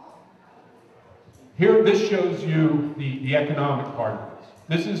 Here, this shows you the economic part of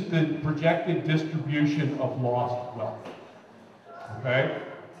this. This is the projected distribution of lost wealth, okay?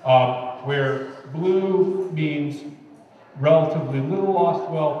 Where blue means relatively little lost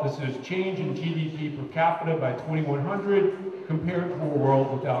wealth. This is change in GDP per capita by 2100 compared to a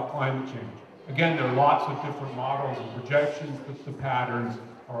world without climate change. Again, there are lots of different models and projections, but the patterns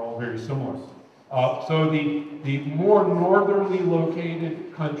are all very similar. So the more northerly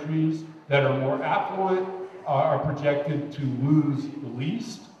located countries that are more affluent are projected to lose the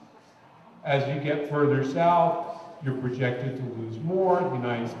least. As you get further south, you're projected to lose more. The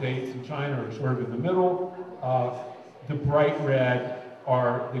United States and China are sort of in the middle. The bright red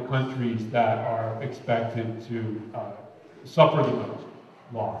are the countries that are expected to suffer the most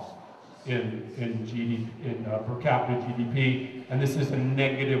loss in GDP, in per capita GDP, and this is a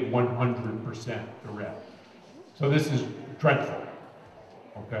negative 100%, the red. So this is dreadful,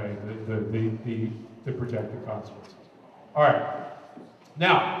 okay, the projected consequences. All right,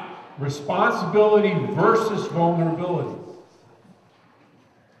 now, responsibility versus vulnerability.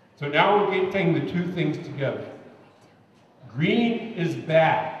 So now we're getting the two things together. Green is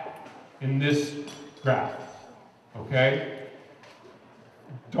bad in this graph, okay?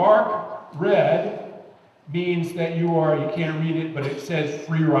 Dark red means that you can't read it, but it says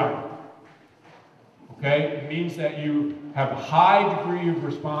free rider, okay? It means that you have a high degree of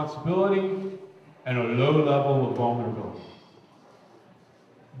responsibility and a low level of vulnerability.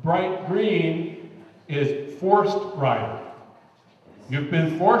 Bright green is forced rider. You've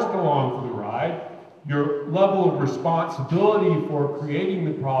been forced along for the ride. Your level of responsibility for creating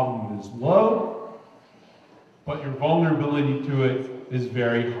the problem is low, but your vulnerability to it is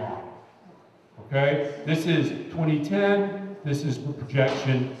very high. Okay? This is 2010. This is the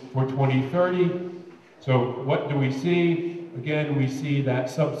projection for 2030. So what do we see? Again, we see that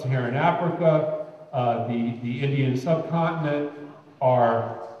sub-Saharan Africa, the Indian subcontinent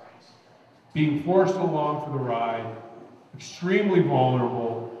are being forced along for the ride, extremely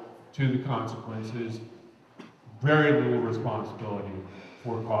vulnerable to the consequences, very little responsibility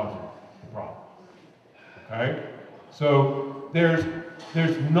for causing the problem. Okay? So there's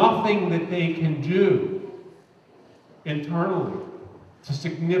nothing that they can do internally to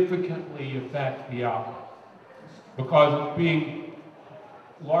significantly affect the outcome because it's being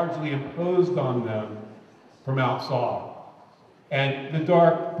largely imposed on them from outside. And the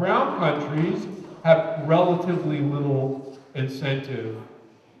dark brown countries have relatively little incentive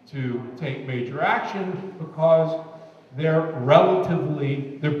to take major action because they're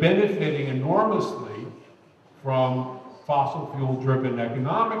benefiting enormously from fossil fuel driven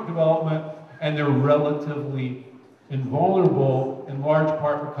economic development, and they're relatively invulnerable in large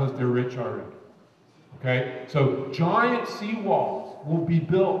part because they're rich already. Okay, so giant seawalls will be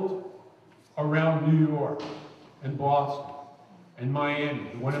built around New York and Boston and Miami.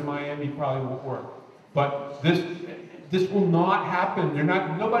 The one in Miami probably won't work, but this will not happen.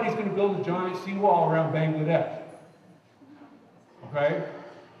 Nobody's going to build a giant seawall around Bangladesh. Okay?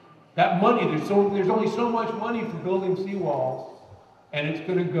 That money, there's only so much money for building seawalls and it's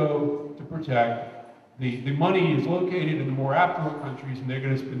going to go to protect. The money is located in the more affluent countries, and they're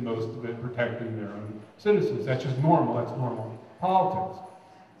going to spend most of it protecting their own citizens. That's just normal. That's normal politics.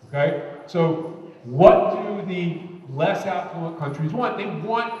 Okay? So what do the less affluent countries want? They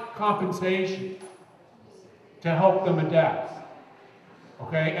want compensation to help them adapt.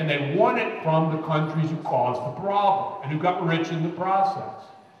 Okay? And they want it from the countries who caused the problem and who got rich in the process.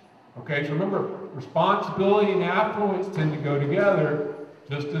 Okay? So remember, responsibility and affluence tend to go together,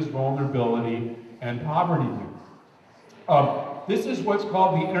 just as vulnerability and poverty do. This is what's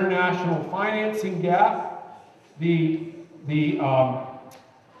called the international financing gap. It's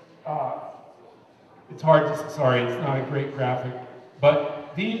hard to, sorry, it's not a great graphic,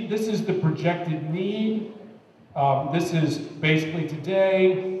 but this is the projected need. This is basically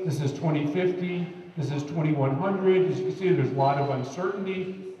today, this is 2050, this is 2100. As you can see, there's a lot of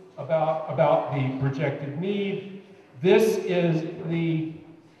uncertainty about the projected need. This is the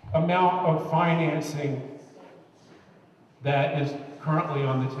amount of financing that is currently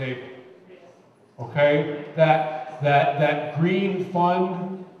on the table. Okay? That green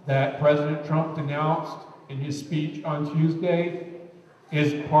fund that President Trump denounced in his speech on Tuesday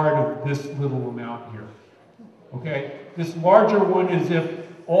is part of this little amount here. Okay? This larger one is if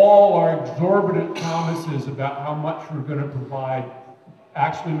all our exorbitant promises about how much we're going to provide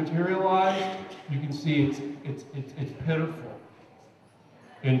actually materialize. You can see it's pitiful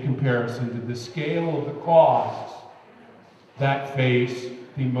in comparison to the scale of the costs that face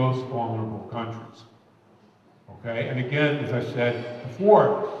the most vulnerable countries. Okay, and again, as I said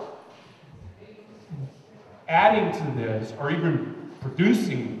before, adding to this, or even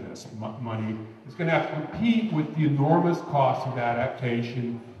producing this money, is going to have to compete with the enormous costs of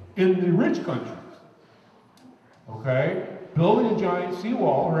adaptation in the rich countries. Okay? Building a giant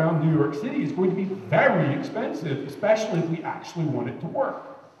seawall around New York City is going to be very expensive, especially if we actually want it to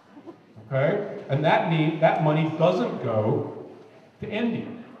work. Okay? And that means that money doesn't go to India.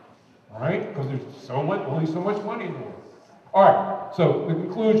 All right? Because there's only so much money in the world. All right, so the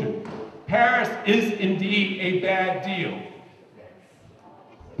conclusion. Paris is indeed a bad deal.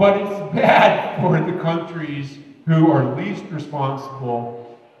 But it's bad for the countries who are least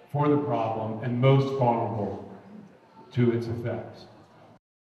responsible for the problem and most vulnerable to its effects.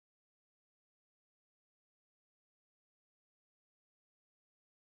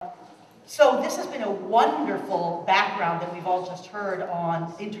 So this has been a wonderful background that we've all just heard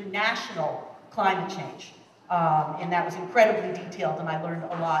on international climate change. And that was incredibly detailed, and I learned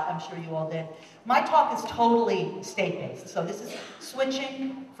a lot. I'm sure you all did. My talk is totally state-based. So this is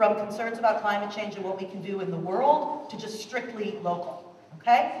switching from concerns about climate change and what we can do in the world to just strictly local,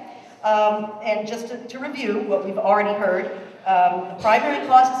 okay? And just to review what we've already heard, the primary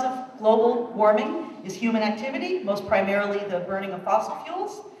causes of global warming is human activity, most primarily the burning of fossil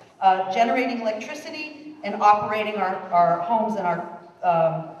fuels, generating electricity, and operating our homes and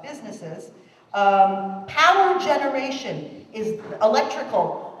our businesses. Power generation is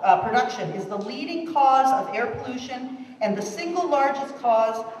electrical production is the leading cause of air pollution and the single largest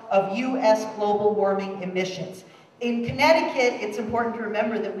cause of U.S. global warming emissions. In Connecticut, it's important to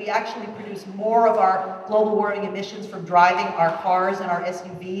remember that we actually produce more of our global warming emissions from driving our cars and our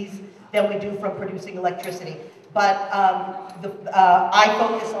SUVs than we do from producing electricity. But I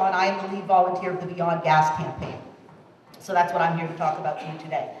am the lead volunteer of the Beyond Gas campaign. So that's what I'm here to talk about to you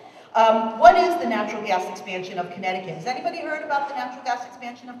today. What is the natural gas expansion of Connecticut? Has anybody heard about the natural gas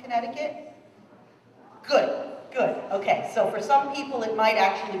expansion of Connecticut? Good, good. Okay, so for some people it might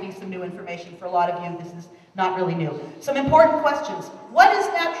actually be some new information. For a lot of you, this is not really new. Some important questions. What is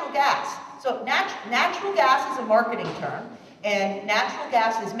natural gas? So natural gas is a marketing term, and natural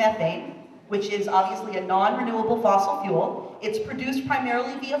gas is methane, which is obviously a non-renewable fossil fuel. It's produced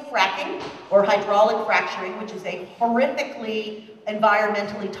primarily via fracking or hydraulic fracturing, which is a horrifically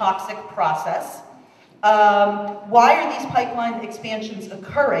environmentally toxic process. Why are these pipeline expansions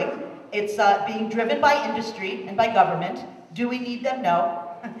occurring? It's being driven by industry and by government. Do we need them? No.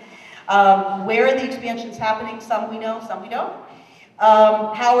 Where are the expansions happening? Some we know, some we don't.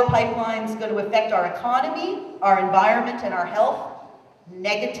 How are pipelines going to affect our economy, our environment, and our health?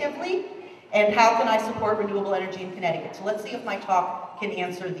 Negatively. And how can I support renewable energy in Connecticut? So let's see if my talk can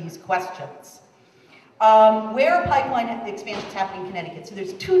answer these questions. Where are pipeline expansions happening in Connecticut? So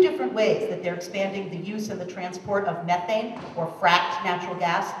there's two different ways that they're expanding the use and the transport of methane or fracked natural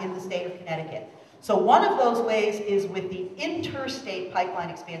gas in the state of Connecticut. So one of those ways is with the interstate pipeline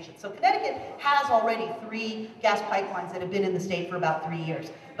expansion. So Connecticut has already 3 gas pipelines that have been in the state for about 3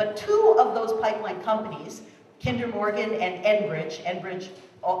 years. But 2 of those pipeline companies, Kinder Morgan and Enbridge,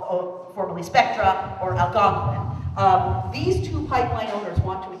 formerly Spectra or Algonquin, These two pipeline owners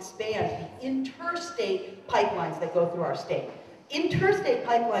want to expand the interstate pipelines that go through our state. Interstate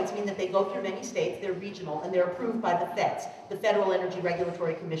pipelines mean that they go through many states, they're regional, and they're approved by the feds, the Federal Energy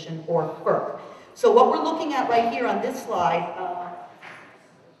Regulatory Commission, or FERC. So what we're looking at right here on this slide,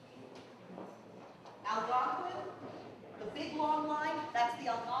 Algonquin, the big long line, that's the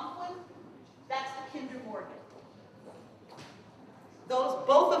Algonquin, that's the Kinder Morgan.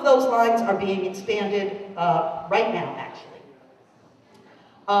 Both of those lines are being expanded right now, actually.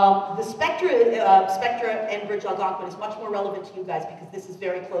 The Spectra Enbridge Algonquin is much more relevant to you guys because this is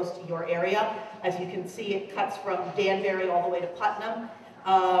very close to your area. As you can see, it cuts from Danbury all the way to Putnam,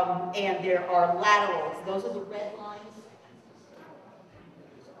 and there are laterals. Those are the red lines.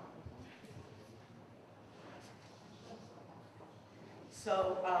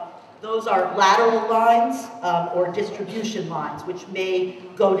 So those are lateral lines or distribution lines, which may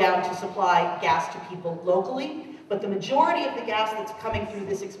go down to supply gas to people locally. But the majority of the gas that's coming through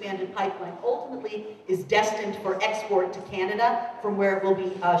this expanded pipeline ultimately is destined for export to Canada, from where it will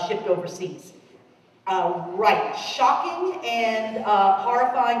be shipped overseas. Right, shocking and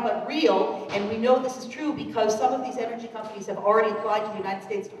horrifying, but real, and we know this is true because some of these energy companies have already applied to the United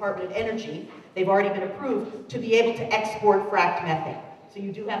States Department of Energy, they've already been approved, to be able to export fracked methane. So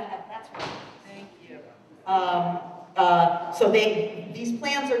you do have to have, that's right, thank you. So these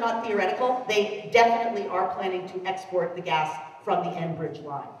plans are not theoretical, they definitely are planning to export the gas from the Enbridge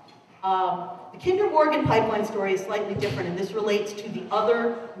line. The Kinder Morgan pipeline story is slightly different, and this relates to the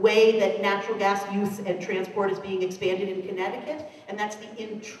other way that natural gas use and transport is being expanded in Connecticut, and that's the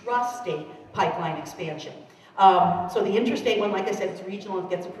intrastate pipeline expansion. So the interstate one, like I said, it's regional and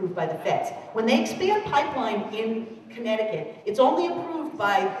gets approved by the feds. When they expand pipeline in Connecticut, it's only approved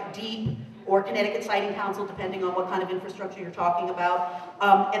by DEEP or Connecticut Siting Council, depending on what kind of infrastructure you're talking about.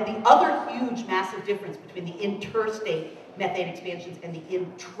 And the other huge, massive difference between the interstate methane expansions and the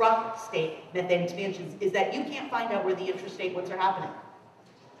intrastate methane expansions is that you can't find out where the interstate ones are happening.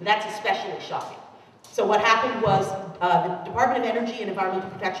 And that's especially shocking. So what happened was the Department of Energy and Environmental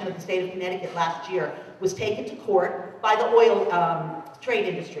Protection of the state of Connecticut last year was taken to court by the oil trade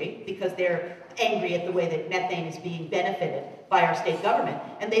industry because they're angry at the way that methane is being benefited by our state government.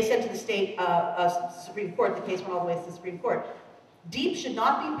 And they said to the state Supreme Court, the case went all the way to the Supreme Court, DEEP should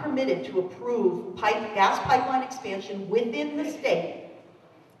not be permitted to approve gas pipeline expansion within the state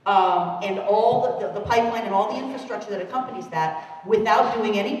and all the pipeline and all the infrastructure that accompanies that without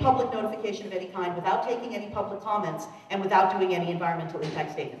doing any public notification of any kind, without taking any public comments, and without doing any environmental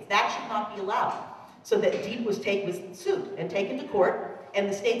impact statements. That should not be allowed. So that DEEP was sued and taken to court, and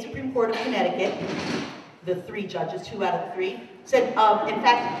the State Supreme Court of Connecticut, the 3 judges, 2 out of the 3, said, in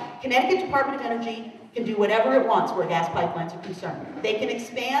fact, Connecticut Department of Energy can do whatever it wants where gas pipelines are concerned. They can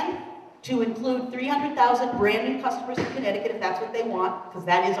expand to include 300,000 brand new customers in Connecticut if that's what they want, because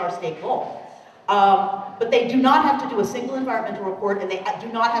that is our state goal. But they do not have to do a single environmental report, and they do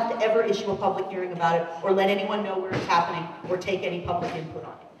not have to ever issue a public hearing about it or let anyone know where it's happening or take any public input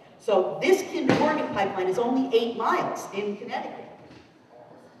on it. So this Kinder Morgan pipeline is only 8 miles in Connecticut.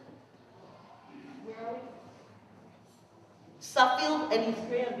 Where are we? Suffield and East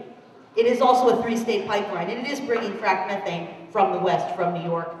Granby. It is also a 3-state pipeline, and it is bringing fracked methane from the west, from New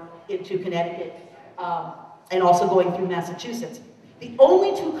York, into Connecticut, and also going through Massachusetts. The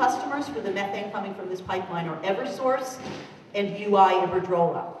only 2 customers for the methane coming from this pipeline are Eversource and UI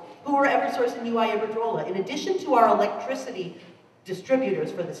Iberdrola. Who are Eversource and UI Iberdrola? In addition to our electricity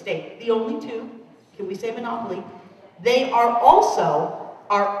distributors for the state, the only 2, can we say monopoly, they are also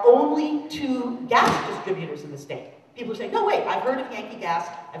our only 2 gas distributors in the state. People are saying, no, wait, I've heard of Yankee Gas,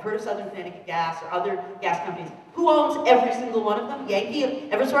 I've heard of Southern Connecticut Gas, or other gas companies. Who owns every single one of them? Yankee,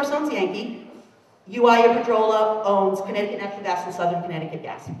 Eversource owns Yankee, UI Iberdrola owns Connecticut Natural Gas and Southern Connecticut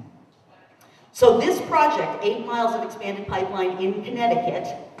Gas. So this project, 8 miles of expanded pipeline in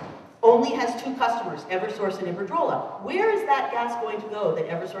Connecticut, only has 2 customers, Eversource and Iberdrola. Where is that gas going to go that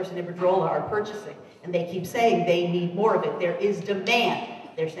Eversource and Iberdrola are purchasing? And they keep saying they need more of it. There is demand.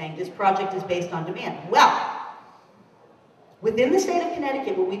 They're saying this project is based on demand. Well, within the state of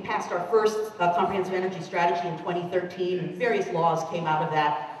Connecticut, when we passed our first comprehensive energy strategy in 2013, and various laws came out of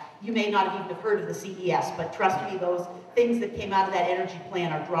that, you may not have even heard of the CES, but trust me, those things that came out of that energy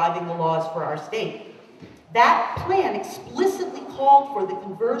plan are driving the laws for our state. That plan explicitly called for the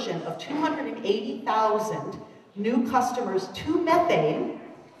conversion of 280,000 new customers to methane,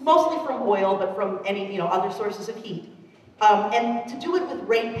 mostly from oil, but from any other sources of heat, and to do it with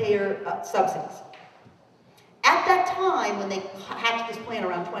ratepayer subsidies. At that time, when they hatched this plan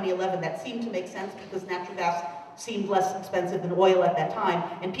around 2011, that seemed to make sense because natural gas seemed less expensive than oil at that time,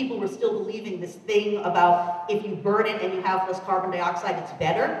 and people were still believing this thing about if you burn it and you have less carbon dioxide, it's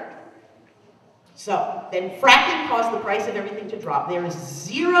better. So then fracking caused the price of everything to drop. There is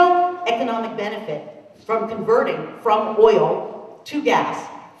zero economic benefit from converting from oil to gas.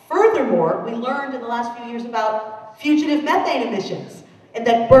 Furthermore, we learned in the last few years about fugitive methane emissions, and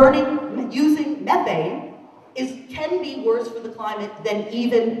that using methane can be worse for the climate than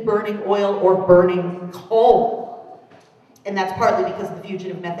even burning oil or burning coal. And that's partly because of the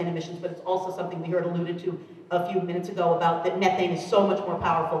fugitive methane emissions, but it's also something we heard alluded to a few minutes ago about that methane is so much more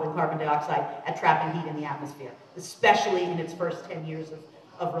powerful than carbon dioxide at trapping heat in the atmosphere, especially in its first 10 years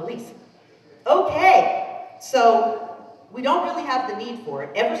of release. Okay, so we don't really have the need for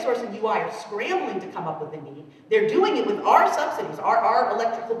it. Eversource and UI are scrambling to come up with the need. They're doing it with our subsidies. Our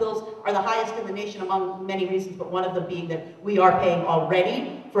electrical bills are the highest in the nation among many reasons, but one of them being that we are paying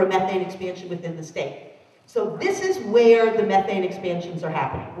already for a methane expansion within the state. So this is where the methane expansions are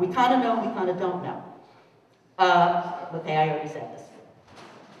happening. We kind of know, we kind of don't know. Okay, I already said this.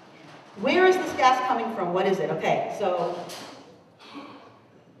 Where is this gas coming from? What is it? Okay, so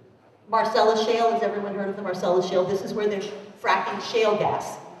Marcellus Shale, has everyone heard of the Marcellus Shale? This is where they're fracking shale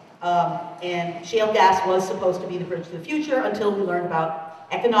gas. And shale gas was supposed to be the bridge to the future until we learned about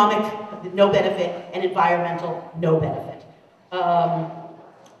economic, no benefit, and environmental, no benefit.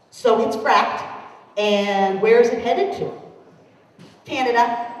 So it's fracked, and where is it headed to?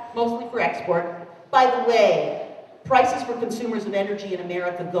 Canada, mostly for export. By the way, prices for consumers of energy in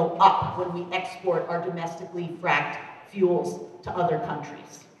America go up when we export our domestically fracked fuels to other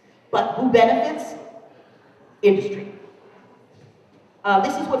countries. But who benefits? Industry.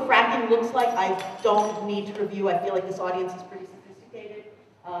 This is what fracking looks like. I don't need to review. I feel like this audience is pretty sophisticated.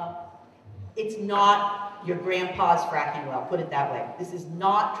 It's not your grandpa's fracking well, put it that way. This is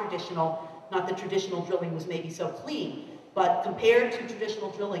not traditional. Not that traditional drilling was maybe so clean, but compared to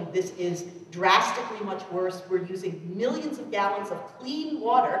traditional drilling, this is drastically much worse. We're using millions of gallons of clean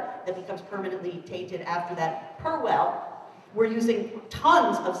water that becomes permanently tainted after that per well. We're using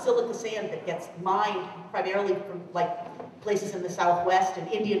tons of silica sand that gets mined primarily from places in the Southwest and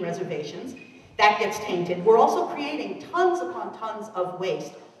Indian reservations. That gets tainted. We're also creating tons upon tons of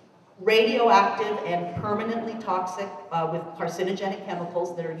waste, radioactive and permanently toxic with carcinogenic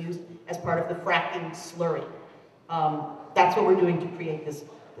chemicals that are used as part of the fracking slurry. That's what we're doing to create this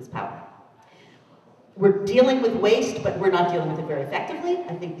power. We're dealing with waste, but we're not dealing with it very effectively.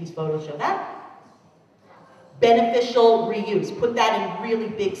 I think these photos show that. Beneficial reuse. Put that in really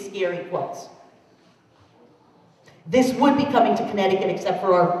big, scary quotes. This would be coming to Connecticut, except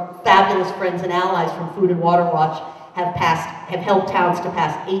for our fabulous friends and allies from Food and Water Watch have helped towns to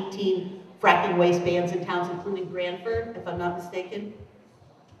pass 18 fracking waste bans in towns, including Branford, if I'm not mistaken.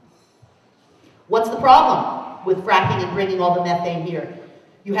 What's the problem with fracking and bringing all the methane here?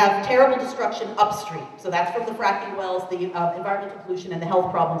 You have terrible destruction upstream. So that's from the fracking wells, the environmental pollution, and the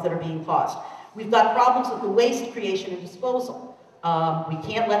health problems that are being caused. We've got problems with the waste creation and disposal. We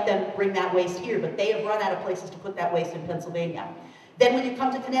can't let them bring that waste here, but they have run out of places to put that waste in Pennsylvania. Then when you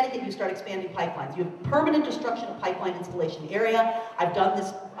come to Connecticut, you start expanding pipelines. You have permanent destruction of pipeline installation area. I've done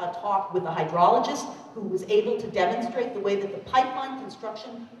this talk with a hydrologist who was able to demonstrate the way that the pipeline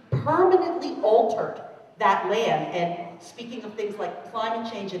construction permanently altered that land. And speaking of things like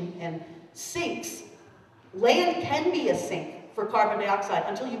climate change and sinks, land can be a sink for carbon dioxide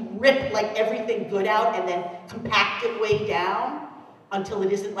until you rip everything good out and then compact it way down until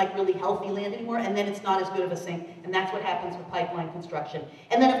it isn't really healthy land anymore, and then it's not as good of a sink, and that's what happens with pipeline construction.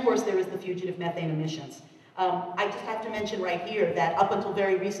 And then of course there is the fugitive methane emissions. I just have to mention right here that up until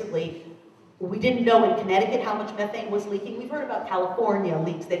very recently, we didn't know in Connecticut how much methane was leaking. We've heard about California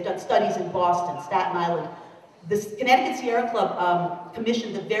leaks. They've done studies in Boston, Staten Island. The Connecticut Sierra Club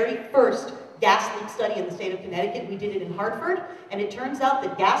commissioned the very first gas leak study in the state of Connecticut. We did it in Hartford, and it turns out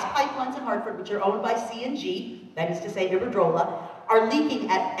that gas pipelines in Hartford, which are owned by C&G, that is to say Iberdrola, are leaking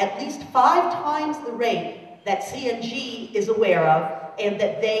at least 5 times the rate that C&G is aware of and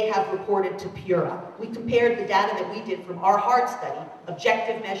that they have reported to PURA. We compared the data that we did from our HARD study,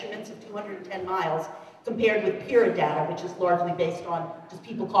 objective measurements of 210 miles, compared with PURA data, which is largely based on just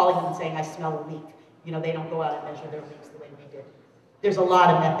people calling them and saying, I smell a leak. You know, they don't go out and measure their leaks the way we did. There's a lot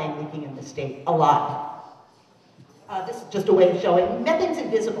of methane leaking in the state, a lot. This is just a way of showing methane's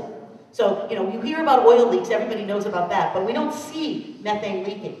invisible. So, you know, you hear about oil leaks, everybody knows about that, but we don't see methane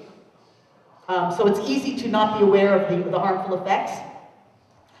leaking. So it's easy to not be aware of the harmful effects.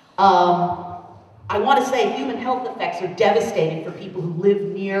 I want to say human health effects are devastating for people who live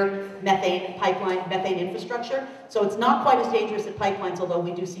near methane pipeline, methane infrastructure. So it's not quite as dangerous at pipelines, although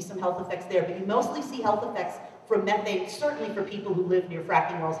we do see some health effects there. But you mostly see health effects from methane, certainly for people who live near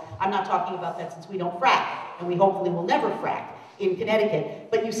fracking wells. I'm not talking about that since we don't frack, and we hopefully will never frack in Connecticut.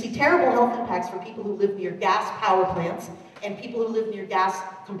 But you see terrible health impacts for people who live near gas power plants and people who live near gas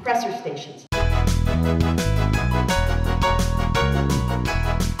compressor stations.